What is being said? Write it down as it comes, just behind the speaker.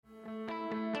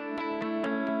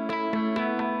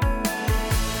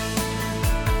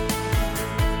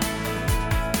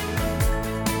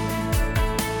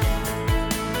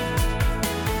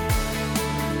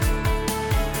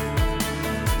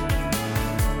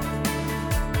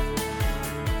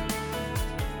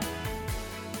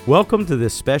Welcome to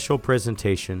this special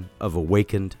presentation of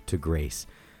Awakened to Grace.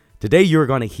 Today you're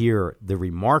going to hear the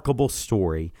remarkable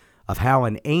story of how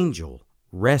an angel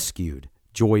rescued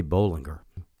Joy Bollinger.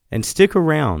 And stick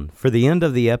around for the end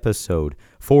of the episode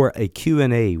for a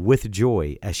Q&A with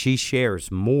Joy as she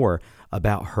shares more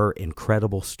about her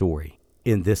incredible story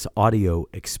in this audio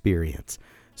experience.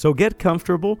 So get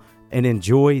comfortable and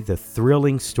enjoy the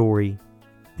thrilling story,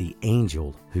 The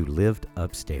Angel Who Lived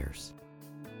Upstairs.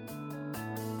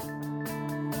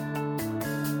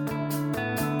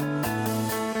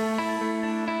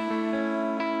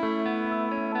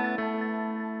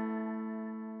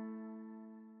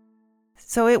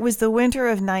 So it was the winter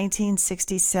of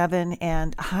 1967,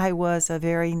 and I was a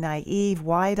very naive,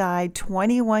 wide-eyed,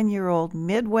 21-year-old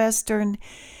Midwestern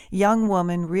young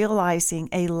woman realizing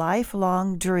a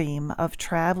lifelong dream of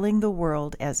traveling the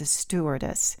world as a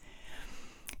stewardess.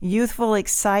 Youthful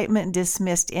excitement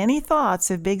dismissed any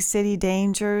thoughts of big city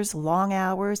dangers, long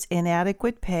hours,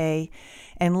 inadequate pay,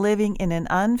 and living in an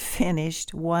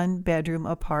unfinished one-bedroom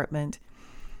apartment.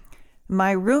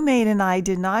 My roommate and I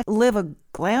did not live a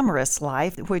glamorous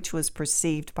life, which was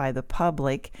perceived by the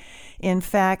public. In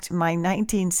fact, my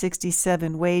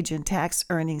 1967 wage and tax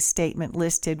earnings statement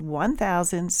listed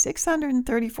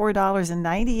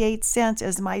 $1,634.98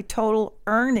 as my total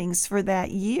earnings for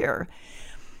that year.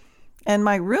 And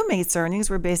my roommate's earnings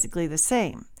were basically the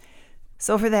same.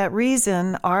 So for that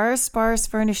reason, our sparse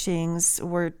furnishings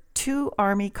were 2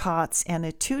 Army cots and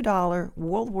a $2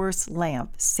 Woolworth's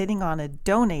lamp sitting on a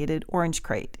donated orange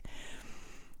crate.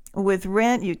 With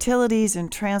rent, utilities,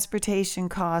 and transportation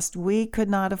costs, we could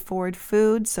not afford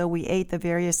food, so we ate the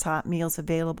various hot meals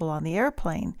available on the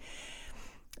airplane.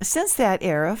 Since that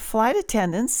era, flight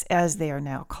attendants, as they are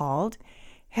now called,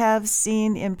 have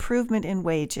seen improvement in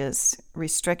wages.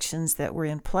 Restrictions that were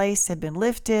in place have been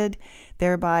lifted,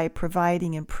 thereby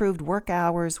providing improved work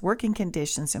hours, working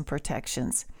conditions, and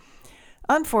protections.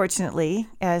 Unfortunately,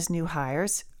 as new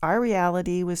hires, our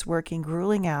reality was working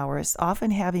grueling hours,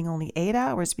 often having only 8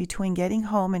 hours between getting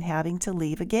home and having to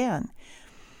leave again.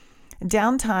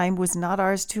 Downtime was not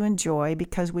ours to enjoy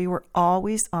because we were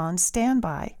always on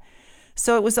standby.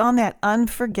 So it was on that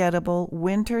unforgettable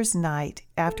winter's night,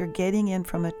 after getting in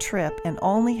from a trip and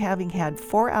only having had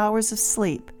 4 hours of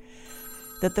sleep,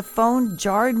 that the phone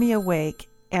jarred me awake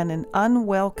and an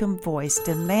unwelcome voice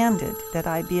demanded that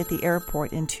I be at the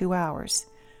airport in 2 hours.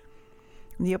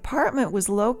 The apartment was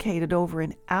located over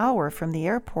an hour from the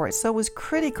airport, so it was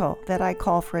critical that I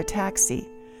call for a taxi.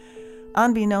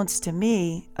 Unbeknownst to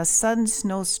me, a sudden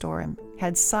snowstorm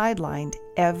had sidelined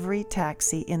every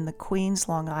taxi in the Queens,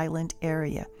 Long Island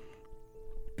area.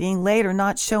 Being late or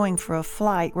not showing for a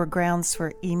flight were grounds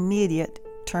for immediate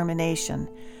termination,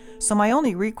 so my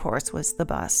only recourse was the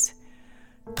bus.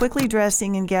 Quickly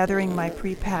dressing and gathering my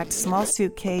pre-packed small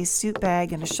suitcase, suit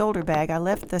bag, and a shoulder bag, I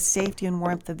left the safety and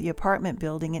warmth of the apartment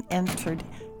building and entered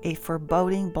a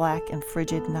foreboding black and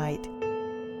frigid night.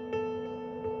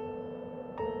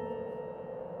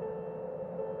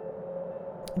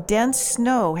 Dense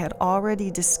snow had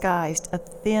already disguised a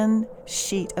thin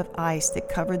sheet of ice that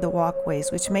covered the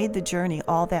walkways, which made the journey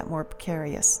all that more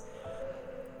precarious.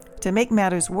 To make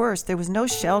matters worse, there was no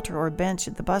shelter or bench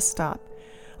at the bus stop.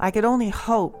 I could only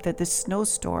hope that the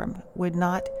snowstorm would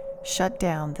not shut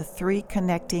down the 3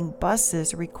 connecting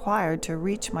buses required to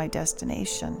reach my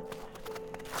destination.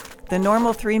 The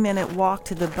normal 3-minute walk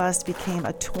to the bus became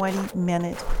a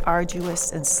 20-minute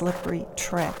arduous and slippery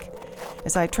trek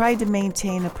as I tried to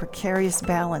maintain a precarious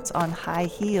balance on high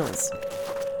heels.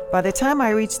 By the time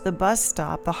I reached the bus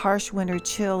stop, the harsh winter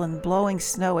chill and blowing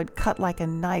snow had cut like a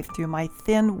knife through my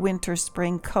thin winter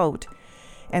spring coat,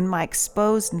 and my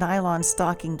exposed nylon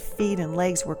stockinged feet and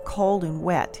legs were cold and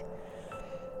wet.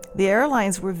 The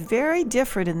airlines were very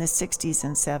different in the 60s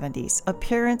and 70s.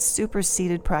 Appearance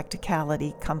superseded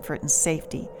practicality, comfort, and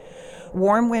safety.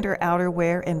 Warm winter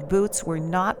outerwear and boots were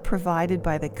not provided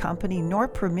by the company nor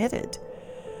permitted.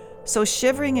 So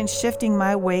shivering and shifting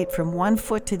my weight from one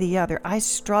foot to the other, I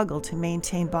struggled to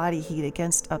maintain body heat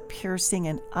against a piercing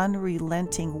and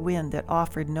unrelenting wind that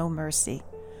offered no mercy.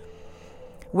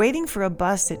 Waiting for a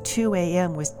bus at 2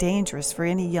 a.m. was dangerous for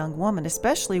any young woman,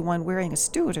 especially one wearing a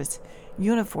stewardess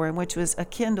uniform, which was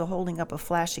akin to holding up a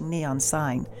flashing neon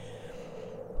sign.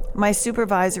 My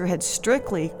supervisor had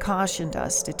strictly cautioned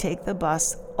us to take the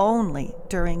bus only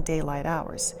during daylight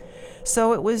hours.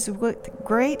 So it was with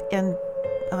great and,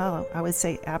 I would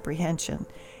say, apprehension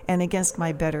and against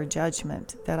my better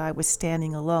judgment that I was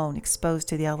standing alone, exposed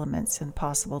to the elements and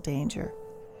possible danger.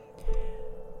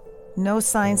 No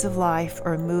signs of life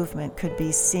or movement could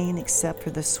be seen except for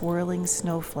the swirling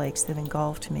snowflakes that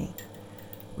engulfed me.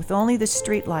 With only the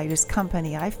streetlight as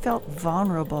company, I felt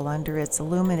vulnerable under its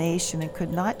illumination and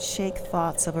could not shake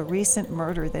thoughts of a recent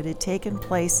murder that had taken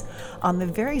place on the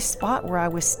very spot where I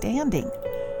was standing.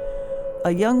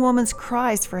 A young woman's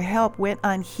cries for help went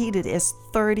unheeded as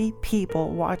 30 people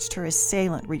watched her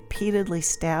assailant repeatedly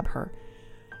stab her,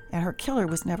 and her killer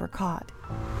was never caught.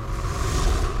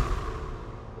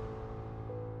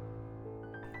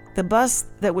 The bus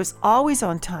that was always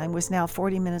on time was now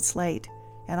 40 minutes late,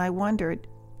 and I wondered,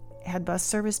 had bus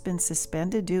service been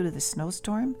suspended due to the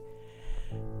snowstorm?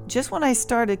 Just when I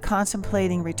started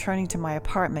contemplating returning to my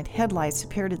apartment, headlights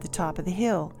appeared at the top of the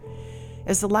hill.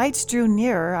 As the lights drew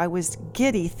nearer, I was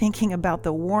giddy thinking about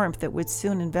the warmth that would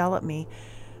soon envelop me,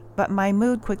 but my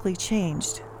mood quickly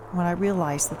changed when I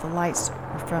realized that the lights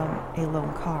were from a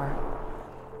lone car.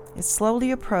 It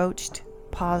slowly approached,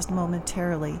 paused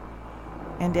momentarily,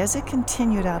 and as it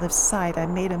continued out of sight, I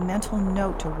made a mental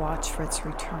note to watch for its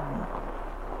return.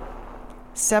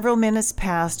 Several minutes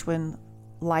passed when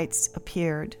lights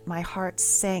appeared. My heart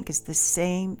sank as the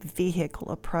same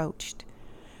vehicle approached.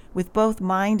 With both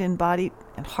mind and body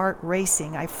and heart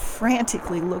racing, I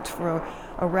frantically looked for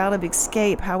a route of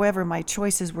escape. However, my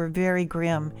choices were very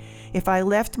grim. If I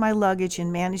left my luggage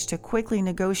and managed to quickly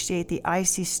negotiate the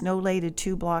icy, snow-laden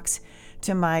 2 blocks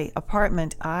to my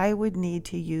apartment, I would need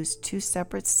to use 2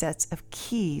 separate sets of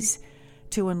keys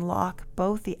to unlock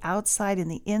both the outside and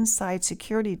the inside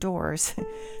security doors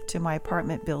to my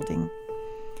apartment building.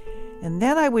 And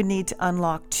then I would need to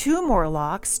unlock 2 more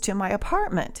locks to my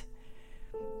apartment.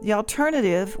 The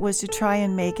alternative was to try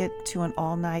and make it to an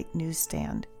all-night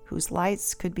newsstand whose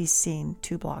lights could be seen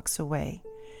 2 blocks away.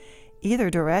 Either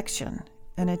direction,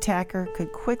 an attacker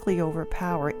could quickly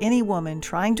overpower any woman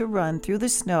trying to run through the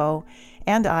snow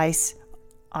and ice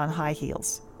on high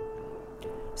heels.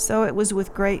 So it was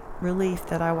with great relief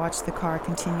that I watched the car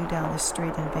continue down the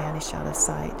street and vanish out of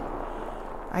sight.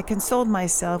 I consoled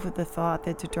myself with the thought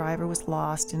that the driver was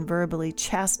lost and verbally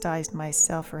chastised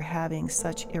myself for having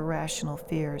such irrational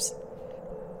fears.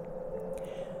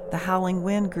 The howling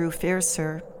wind grew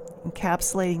fiercer,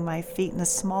 encapsulating my feet in a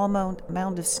small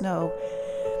mound of snow,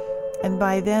 and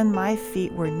by then my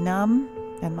feet were numb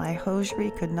and my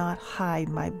hosiery could not hide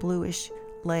my bluish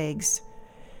legs.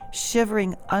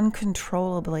 Shivering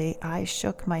uncontrollably, I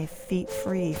shook my feet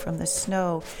free from the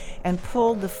snow and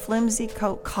pulled the flimsy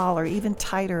coat collar even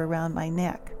tighter around my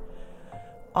neck.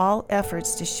 All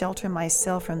efforts to shelter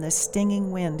myself from the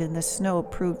stinging wind in the snow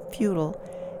proved futile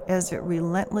as it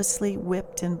relentlessly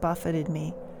whipped and buffeted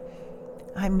me.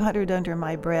 I muttered under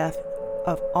my breath,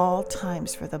 of all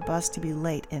times for the bus to be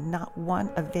late and not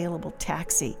one available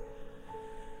taxi.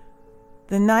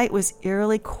 The night was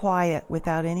eerily quiet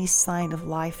without any sign of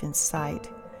life in sight.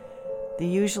 The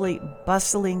usually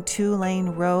bustling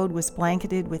 2-lane road was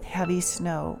blanketed with heavy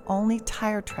snow. Only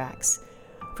tire tracks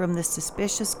from the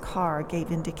suspicious car gave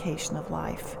indication of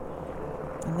life.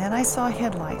 And then I saw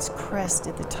headlights crest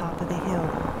at the top of the hill.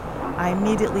 I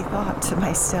immediately thought to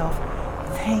myself,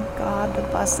 thank God the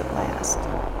bus at last.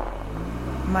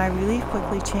 My relief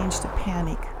quickly changed to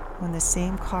panic when the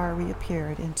same car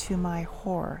reappeared, and to my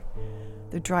horror,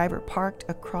 the driver parked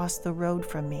across the road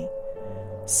from me.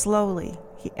 Slowly,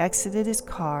 he exited his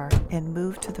car and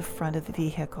moved to the front of the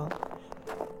vehicle.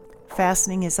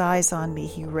 Fastening his eyes on me,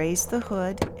 he raised the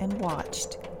hood and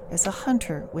watched as a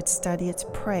hunter would study its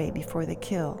prey before the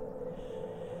kill.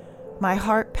 My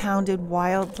heart pounded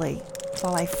wildly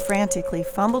while I frantically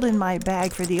fumbled in my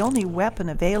bag for the only weapon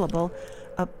available,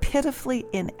 a pitifully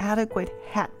inadequate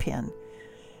hat pin.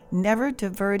 Never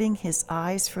diverting his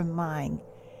eyes from mine,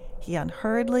 he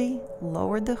unhurriedly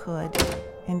lowered the hood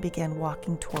and began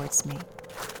walking towards me.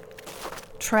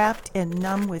 Trapped and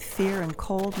numb with fear and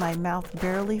cold, my mouth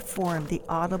barely formed the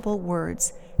audible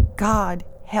words, "God,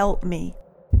 help me."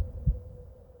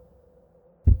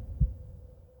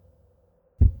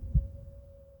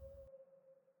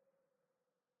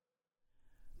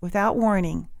 Without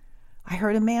warning, I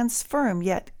heard a man's firm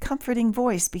yet comforting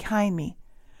voice behind me.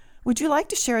 "Would you like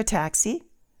to share a taxi?"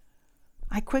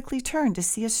 I quickly turned to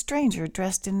see a stranger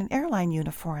dressed in an airline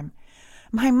uniform.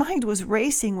 My mind was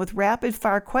racing with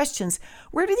rapid-fire questions.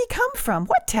 Where did he come from?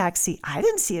 What taxi? I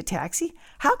didn't see a taxi.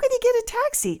 How could he get a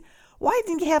taxi? Why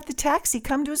didn't he have the taxi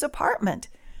come to his apartment?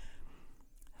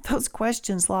 Those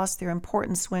questions lost their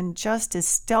importance when, just as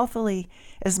stealthily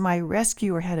as my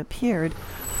rescuer had appeared,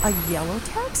 a yellow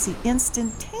taxi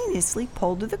instantaneously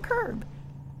pulled to the curb.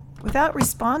 Without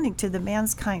responding to the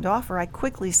man's kind offer, I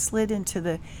quickly slid into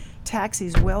the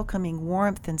taxi's welcoming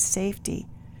warmth and safety.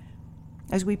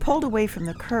 As we pulled away from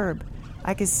the curb,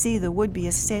 I could see the would-be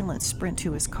assailant sprint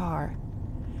to his car.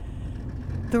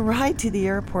 The ride to the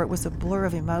airport was a blur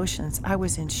of emotions. I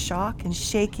was in shock and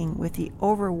shaking with the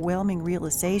overwhelming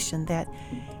realization that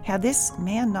had this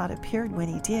man not appeared when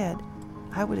he did,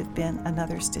 I would have been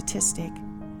another statistic.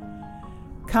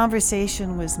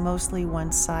 Conversation was mostly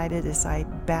one-sided as I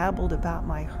babbled about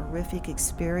my horrific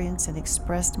experience and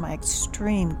expressed my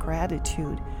extreme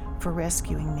gratitude for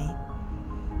rescuing me.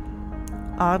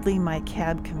 Oddly, my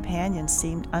cab companion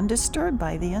seemed undisturbed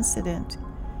by the incident.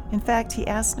 In fact, he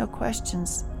asked no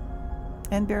questions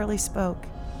and barely spoke.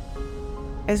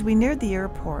 As we neared the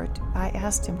airport, I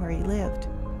asked him where he lived.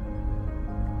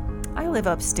 "I live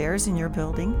upstairs in your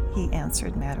building," he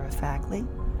answered matter-of-factly.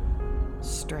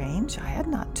 Strange, I had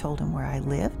not told him where I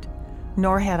lived,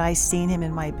 nor had I seen him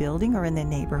in my building or in the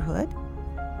neighborhood.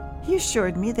 He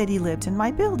assured me that he lived in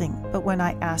my building, but when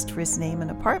I asked for his name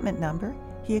and apartment number,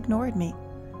 he ignored me.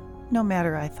 No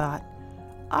matter, I thought.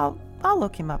 I'll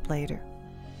look him up later.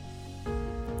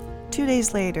 2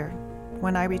 days later,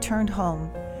 when I returned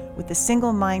home with the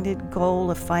single-minded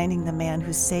goal of finding the man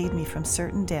who saved me from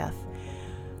certain death,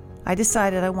 I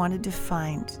decided I wanted to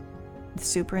find the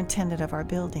superintendent of our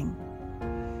building.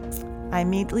 I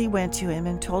immediately went to him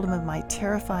and told him of my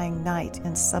terrifying night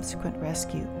and subsequent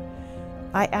rescue.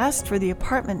 I asked for the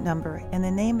apartment number and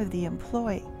the name of the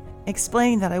employee,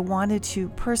 explaining that I wanted to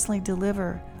personally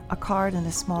deliver a card and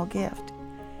a small gift.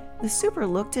 The super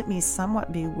looked at me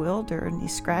somewhat bewildered, and he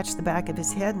scratched the back of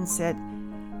his head and said,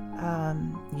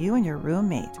 "You and your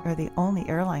roommate are the only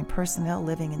airline personnel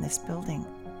living in this building."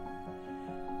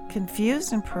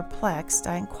 Confused and perplexed,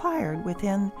 I inquired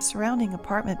within surrounding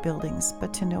apartment buildings,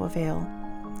 but to no avail.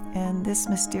 And this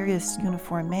mysterious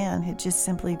uniformed man had just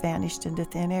simply vanished into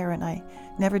thin air, and I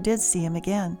never did see him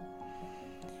again.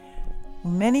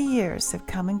 Many years have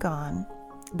come and gone,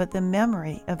 but the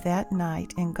memory of that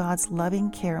night and God's loving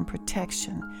care and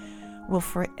protection will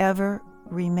forever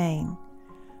remain.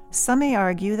 Some may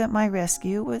argue that my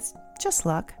rescue was just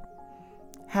luck.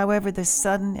 However, the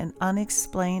sudden and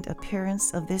unexplained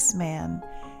appearance of this man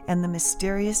and the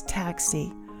mysterious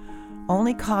taxi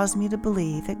only caused me to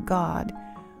believe that God,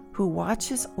 who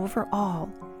watches over all,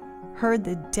 heard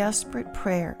the desperate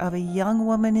prayer of a young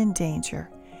woman in danger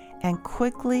and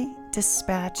quickly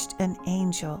dispatched an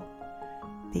angel,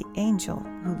 the angel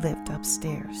who lived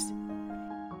upstairs.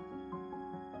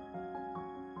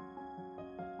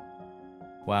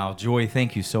 Wow, Joy,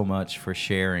 thank you so much for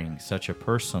sharing such a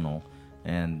personal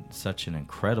and such an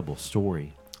incredible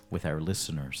story with our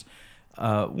listeners.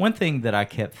 One thing that I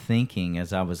kept thinking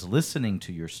as I was listening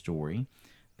to your story,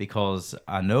 because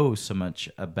I know so much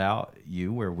about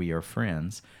you, where we are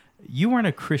friends, you weren't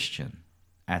a Christian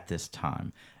at this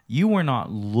time. You were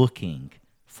not looking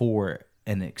for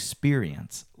an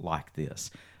experience like this.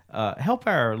 Help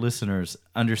our listeners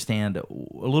understand a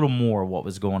little more what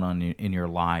was going on in your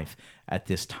life at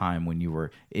this time when you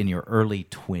were in your early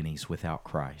 20s without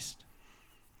Christ.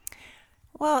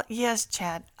 Well, yes,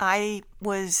 Chad. I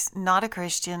was not a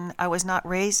Christian. I was not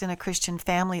raised in a Christian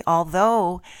family,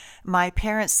 although my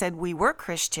parents said we were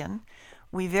Christian.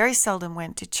 We very seldom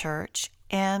went to church.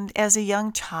 And as a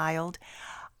young child,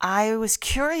 I was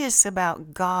curious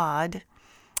about God.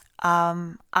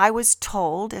 I was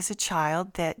told as a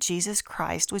child that Jesus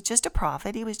Christ was just a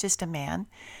prophet. He was just a man.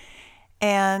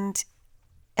 And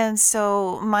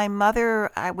so my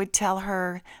mother, I would tell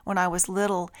her when I was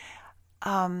little,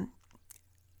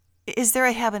 is there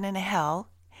a heaven and a hell?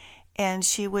 And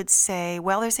she would say,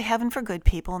 well, there's a heaven for good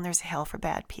people and there's a hell for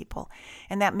bad people.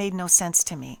 And that made no sense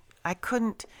to me. I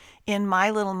couldn't, in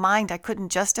my little mind, I couldn't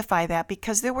justify that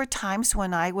because there were times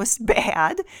when I was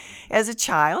bad as a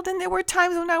child and there were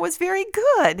times when I was very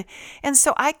good. And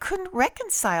so I couldn't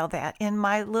reconcile that in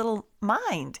my little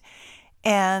mind.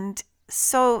 And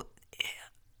so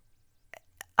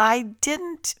I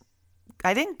didn't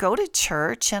go to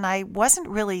church, and I wasn't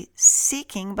really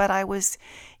seeking, but I was,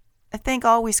 I think,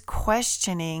 always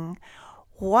questioning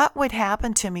what would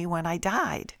happen to me when I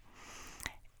died.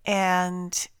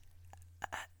 And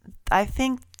I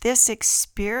think this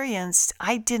experience,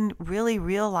 I didn't really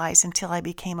realize until I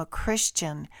became a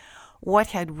Christian what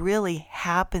had really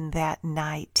happened that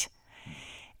night.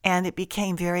 And it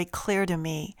became very clear to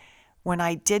me when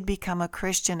I did become a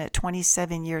Christian at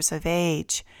 27 years of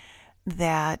age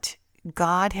that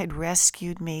God had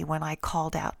rescued me when I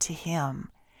called out to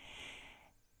Him.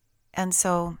 And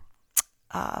so...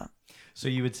 So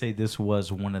you would say this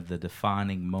was one of the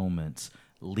defining moments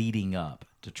leading up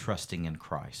to trusting in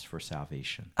Christ for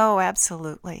salvation. Oh,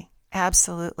 absolutely.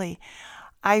 Absolutely.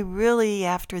 I really,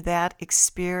 after that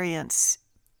experience,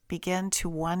 began to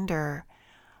wonder,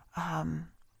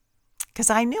 because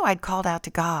I knew I'd called out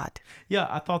to God. Yeah,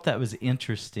 I thought that was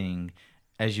interesting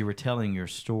as you were telling your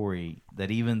story,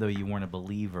 that even though you weren't a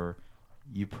believer,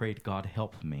 you prayed, God,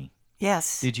 help me.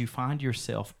 Yes. Did you find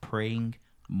yourself praying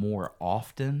more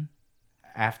often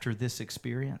after this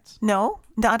experience? No,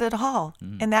 not at all.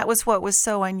 And that was what was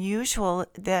so unusual,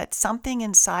 that something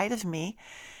inside of me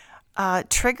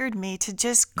triggered me to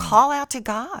just call out to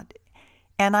God.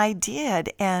 And I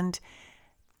did. And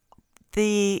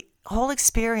the whole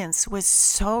experience was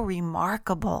so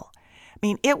remarkable. I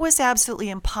mean, it was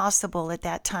absolutely impossible at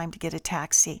that time to get a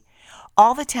taxi.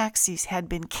 All the taxis had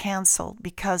been canceled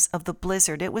because of the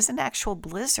blizzard. It was an actual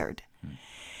blizzard.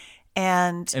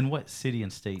 And what city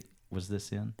and state was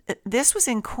this in? this was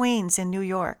in Queens in New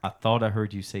York. I thought I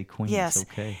heard you say Queens. Yes.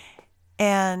 Okay.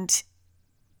 And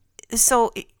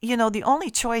so, the only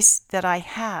choice that I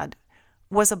had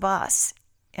was a bus.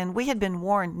 And we had been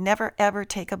warned, never, ever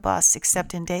take a bus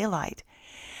except in daylight.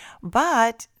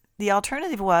 But the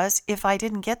alternative was, if I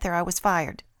didn't get there, I was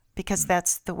fired, because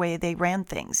that's the way they ran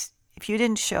things. If you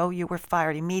didn't show, you were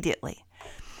fired immediately.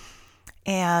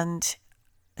 And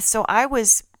so I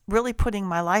was really putting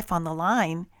my life on the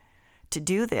line to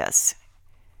do this.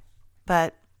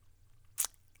 But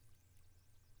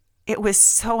it was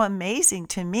so amazing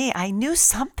to me. I knew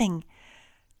something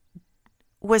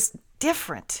was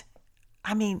different.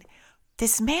 I mean,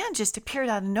 this man just appeared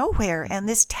out of nowhere, and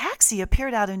this taxi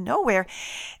appeared out of nowhere.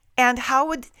 And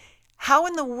how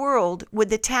in the world would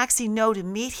the taxi know to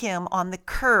meet him on the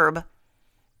curb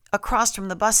across from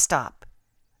the bus stop?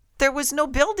 There was no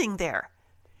building there.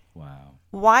 Wow.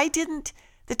 Why didn't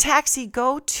the taxi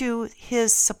go to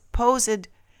his supposed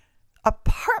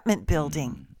apartment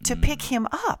building to pick him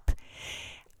up?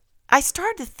 I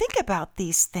started to think about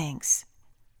these things,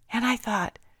 and I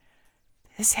thought,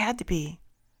 this had to be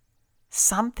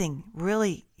something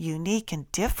really unique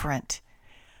and different.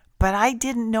 But I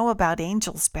didn't know about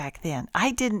angels back then.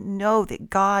 I didn't know that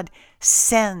God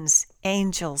sends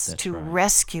angels to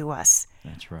rescue us.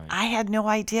 That's right. I had no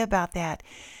idea about that.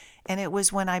 And it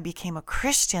was when I became a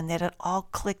Christian that it all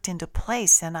clicked into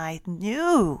place. And I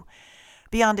knew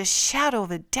beyond a shadow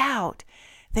of a doubt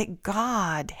that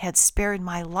God had spared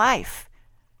my life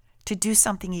to do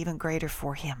something even greater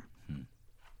for him.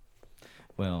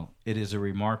 Well, it is a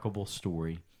remarkable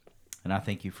story, and I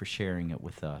thank you for sharing it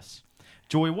with us.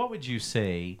 Joy, what would you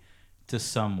say to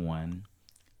someone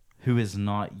who has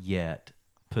not yet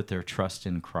put their trust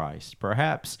in Christ?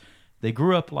 Perhaps they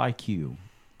grew up like you.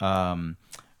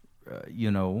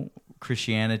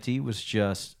 Christianity was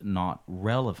just not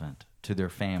relevant to their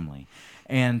family.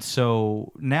 And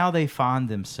so now they find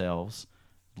themselves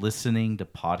listening to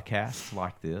podcasts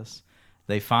like this.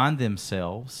 They find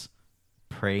themselves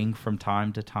praying from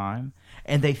time to time,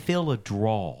 and they feel a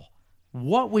draw.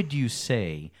 What would you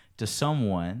say to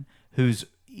someone who's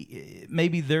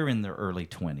maybe they're in their early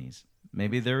 20s,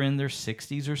 maybe they're in their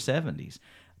 60s or 70s,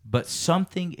 but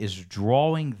something is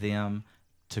drawing them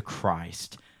to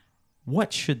Christ?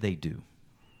 What should they do?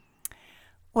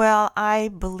 Well, I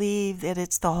believe that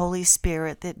it's the Holy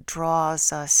Spirit that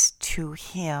draws us to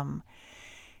him.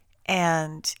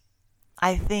 And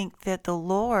I think that the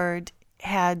Lord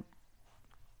had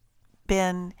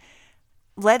been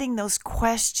letting those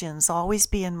questions always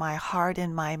be in my heart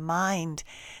and my mind,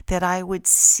 that I would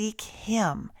seek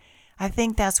him. I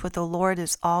think that's what the Lord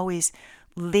is always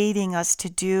leading us to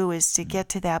do, is to get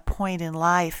to that point in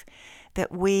life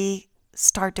that we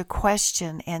start to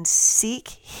question and seek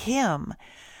him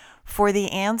for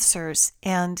the answers.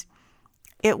 And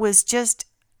it was just,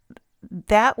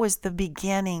 that was the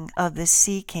beginning of the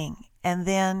seeking. And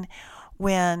then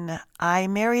when I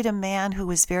married a man who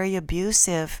was very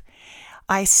abusive,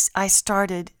 I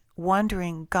started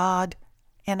wondering, God,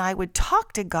 and I would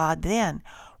talk to God then,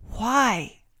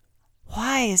 why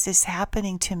is this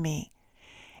happening to me?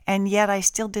 And yet I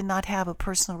still did not have a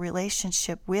personal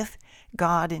relationship with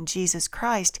God and Jesus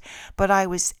Christ, but I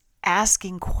was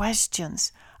asking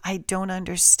questions I don't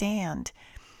understand.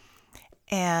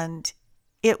 And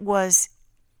it was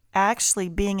actually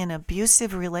being in an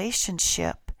abusive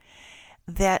relationship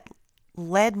that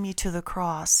led me to the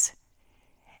cross.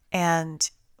 And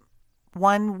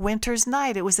one winter's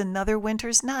night, it was another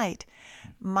winter's night,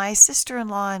 my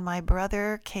sister-in-law and my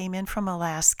brother came in from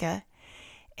Alaska,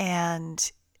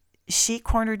 and she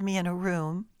cornered me in a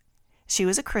room. She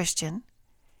was a Christian,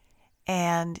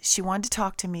 and she wanted to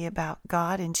talk to me about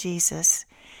God and Jesus.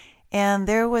 And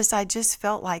I just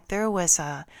felt like there was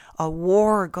a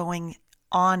war going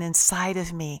on inside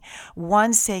of me.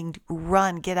 One saying,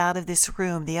 run, get out of this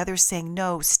room. The other saying,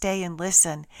 no, stay and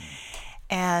listen.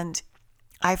 And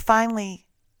I finally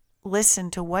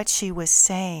listened to what she was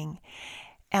saying.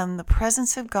 And the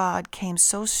presence of God came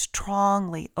so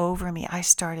strongly over me. I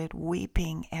started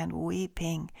weeping and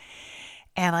weeping.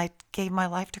 And I gave my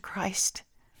life to Christ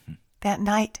that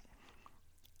night.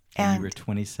 And you were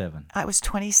 27. I was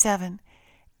 27.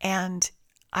 And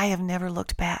I have never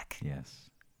looked back. Yes.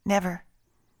 Never.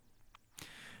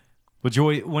 Well,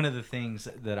 Joy, one of the things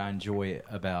that I enjoy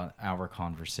about our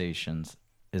conversations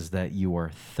is that you are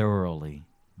thoroughly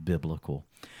biblical.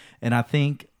 And I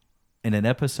think in an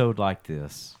episode like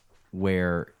this,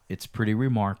 where it's pretty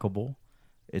remarkable,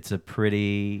 it's a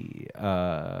pretty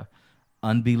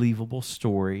unbelievable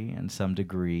story in some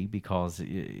degree, because,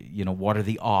 you know, what are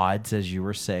the odds, as you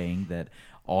were saying, that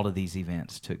all of these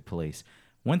events took place?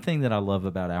 One thing that I love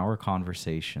about our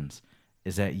conversations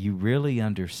is that you really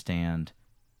understand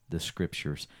the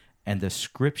Scriptures. And the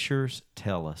Scriptures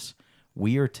tell us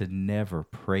we are to never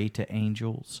pray to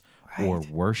angels or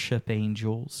worship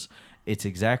angels. It's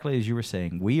exactly as you were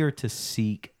saying. We are to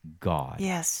seek God.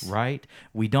 Yes. Right?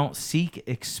 We don't seek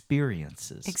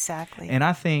experiences. Exactly. And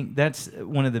I think that's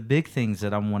one of the big things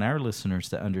that I want our listeners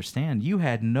to understand. You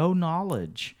had no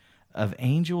knowledge of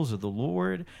angels, of the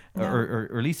Lord, No. or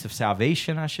at least of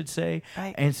salvation, I should say.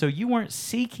 Right. And so you weren't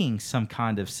seeking some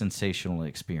kind of sensational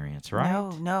experience,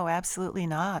 right? No, absolutely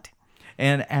not.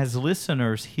 And as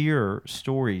listeners hear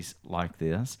stories like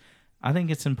this, I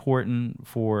think it's important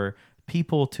for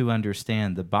people to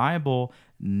understand the Bible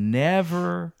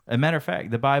never, a matter of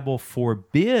fact, the Bible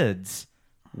forbids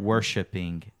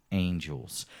worshiping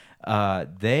angels.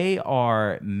 They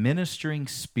are ministering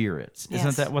spirits. Yes.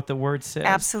 Isn't that what the word says?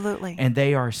 Absolutely. And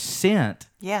they are sent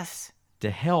Yes.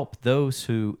 to help those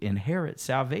who inherit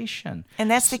salvation. And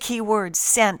that's the key word,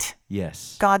 sent.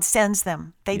 Yes. God sends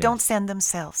them. They Yes. don't send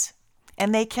themselves.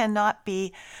 And they cannot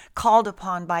be called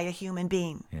upon by a human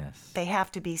being. Yes. They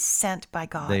have to be sent by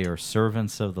God. They are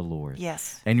servants of the Lord.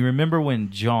 Yes. And you remember when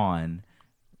John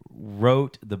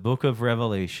wrote the book of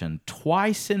Revelation,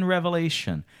 twice in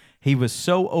Revelation, he was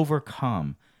so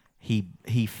overcome,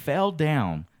 he fell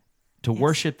down to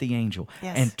worship the angel.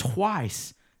 Yes. And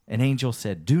twice an angel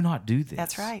said, "Do not do this.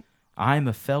 That's right. I'm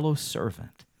a fellow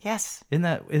servant." Yes.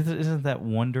 Isn't that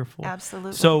wonderful?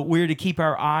 Absolutely. So we're to keep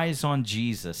our eyes on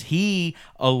Jesus. He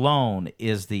alone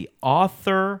is the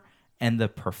author and the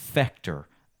perfecter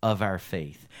of our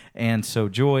faith. And so,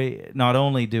 Joy, not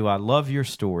only do I love your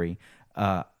story,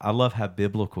 I love how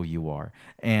biblical you are.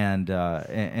 And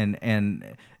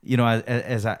you know,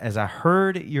 as I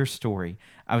heard your story,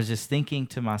 I was just thinking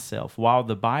to myself, while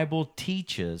the Bible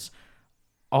teaches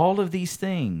all of these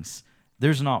things,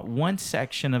 there's not one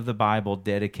section of the Bible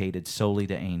dedicated solely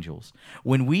to angels.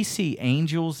 When we see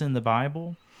angels in the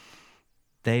Bible,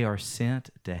 they are sent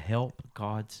to help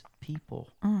God's people.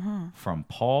 Mm-hmm. From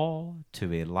Paul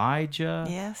to Elijah,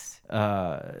 Yes.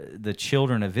 The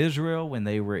children of Israel when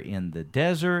they were in the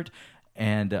desert,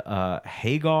 and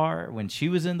Hagar when she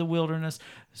was in the wilderness,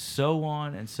 so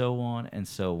on and so on and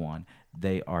so on.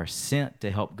 They are sent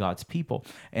to help God's people.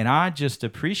 And I just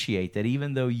appreciate that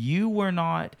even though you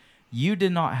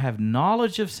did not have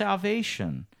knowledge of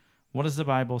salvation, what does the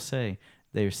Bible say?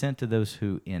 They are sent to those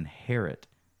who inherit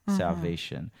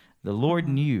salvation. The Lord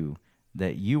knew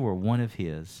that you were one of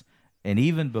His. And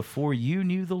even before you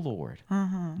knew the Lord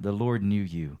knew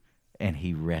you, and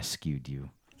He rescued you.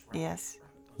 Yes.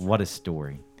 What a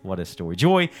story. What a story.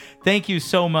 Joy, thank you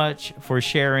so much for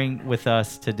sharing with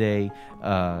us today.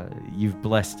 You've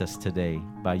blessed us today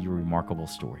by your remarkable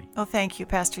story. Oh, thank you,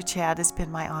 Pastor Chad. It's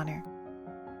been my honor.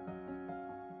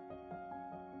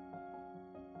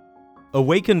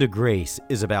 Awaken to Grace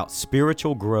is about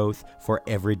spiritual growth for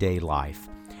everyday life.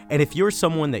 And if you're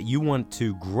someone that you want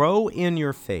to grow in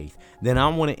your faith, then I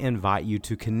want to invite you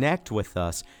to connect with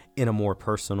us in a more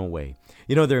personal way.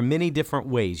 You know, there are many different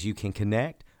ways you can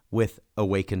connect with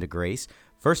Awaken to Grace.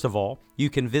 First of all, you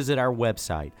can visit our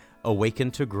website,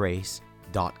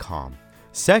 awakentograce.com.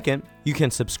 Second, you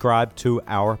can subscribe to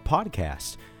our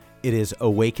podcast. It is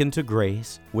Awaken to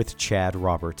Grace with Chad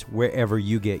Roberts, wherever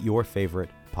you get your favorite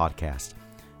podcast.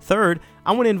 Third,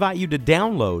 I want to invite you to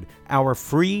download our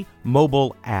free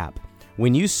mobile app.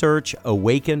 When you search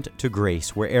Awakened to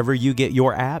Grace wherever you get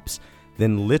your apps,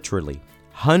 then literally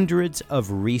hundreds of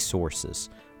resources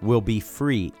will be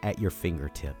free at your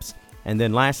fingertips. And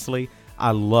then lastly,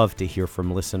 I love to hear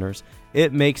from listeners.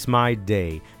 It makes my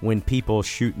day when people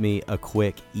shoot me a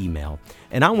quick email.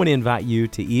 And I want to invite you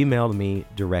to email me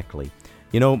directly.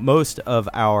 You know, most of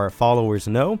our followers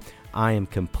know I am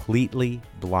completely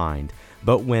blind.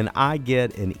 But when I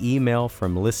get an email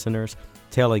from listeners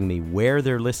telling me where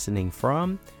they're listening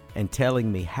from and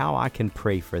telling me how I can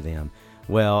pray for them,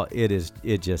 Well, it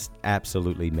just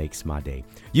absolutely makes my day.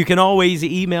 You can always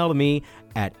email me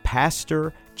at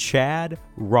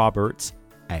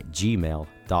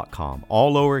pastorchadroberts@gmail.com.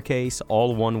 All lowercase,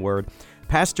 all one word.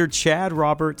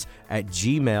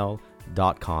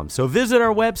 pastorchadroberts@gmail.com. So visit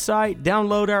our website,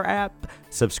 download our app,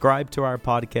 subscribe to our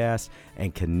podcast,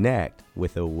 and connect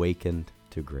with Awakened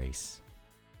to Grace.